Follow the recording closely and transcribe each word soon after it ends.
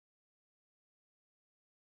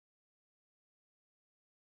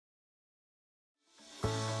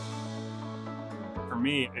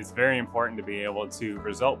me, it's very important to be able to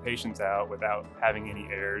result patients out without having any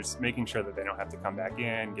errors, making sure that they don't have to come back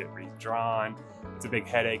in, get redrawn. It's a big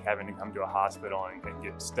headache having to come to a hospital and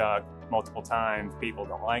get stuck multiple times. People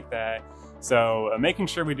don't like that. So making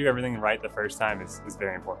sure we do everything right the first time is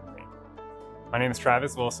very important to me. My name is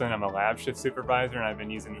Travis Wilson. I'm a lab shift supervisor, and I've been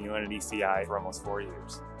using the Alinity CI for almost 4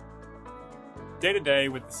 years. Day to day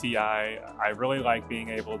with the CI, I really like being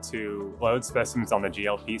able to load specimens on the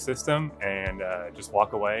GLP system and just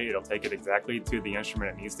walk away. It'll take it exactly to the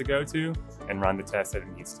instrument it needs to go to and run the test that it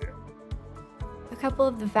needs to. A couple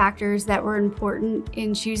of the factors that were important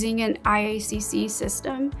in choosing an IACC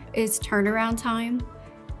system is turnaround time.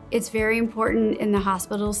 It's very important in the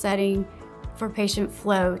hospital setting for patient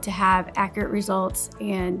flow to have accurate results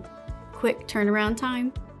and quick turnaround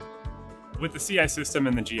time. With the CI system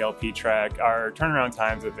and the GLP track, our turnaround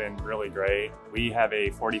times have been really great. We have a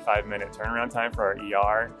 45-minute turnaround time for our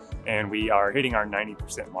ER, and we are hitting our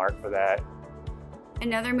 90% mark for that.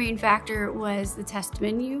 Another main factor was the test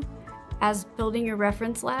menu. As building a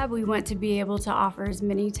reference lab, we want to be able to offer as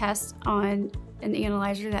many tests on an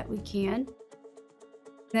analyzer that we can.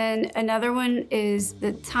 Then another one is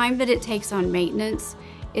the time that it takes on maintenance.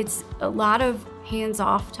 It's a lot of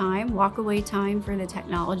hands-off time, walk-away time for the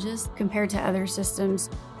technologist compared to other systems.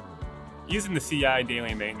 Using the CI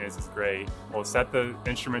daily maintenance is great. We'll set the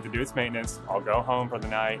instrument to do its maintenance, I'll go home for the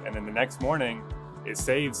night, and then the next morning, it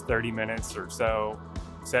saves 30 minutes or so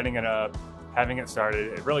setting it up, having it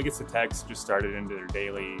started. It really gets the techs just started into their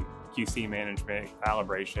daily QC management,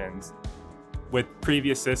 calibrations. With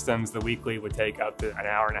previous systems, the weekly would take up to an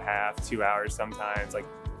hour and a half, 2 hours sometimes. Like,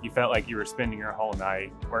 you felt like you were spending your whole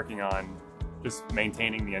night working on just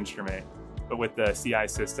maintaining the instrument. But with the CI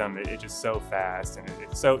system, it's just so fast and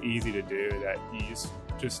it's so easy to do that you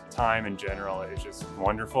just time in general is just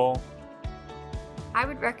wonderful. I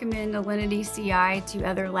would recommend Alinity CI to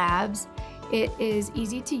other labs. It is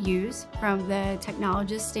easy to use from the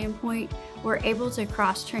technologist standpoint. We're able to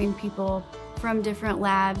cross-train people from different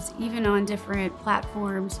labs, even on different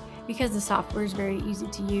platforms, because the software is very easy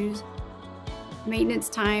to use. Maintenance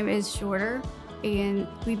time is shorter, and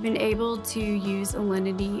we've been able to use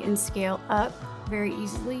Alinity and scale up very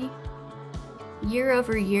easily. Year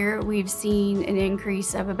over year, we've seen an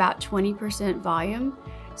increase of about 20% volume,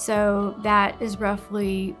 so that is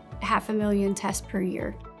roughly 500,000 tests per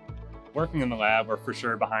year. Working in the lab, we're for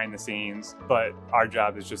sure behind the scenes, but our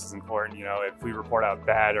job is just as important. You know, if we report out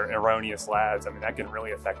bad or erroneous labs, I mean, that can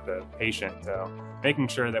really affect the patient. So making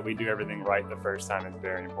sure that we do everything right the first time is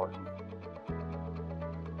very important.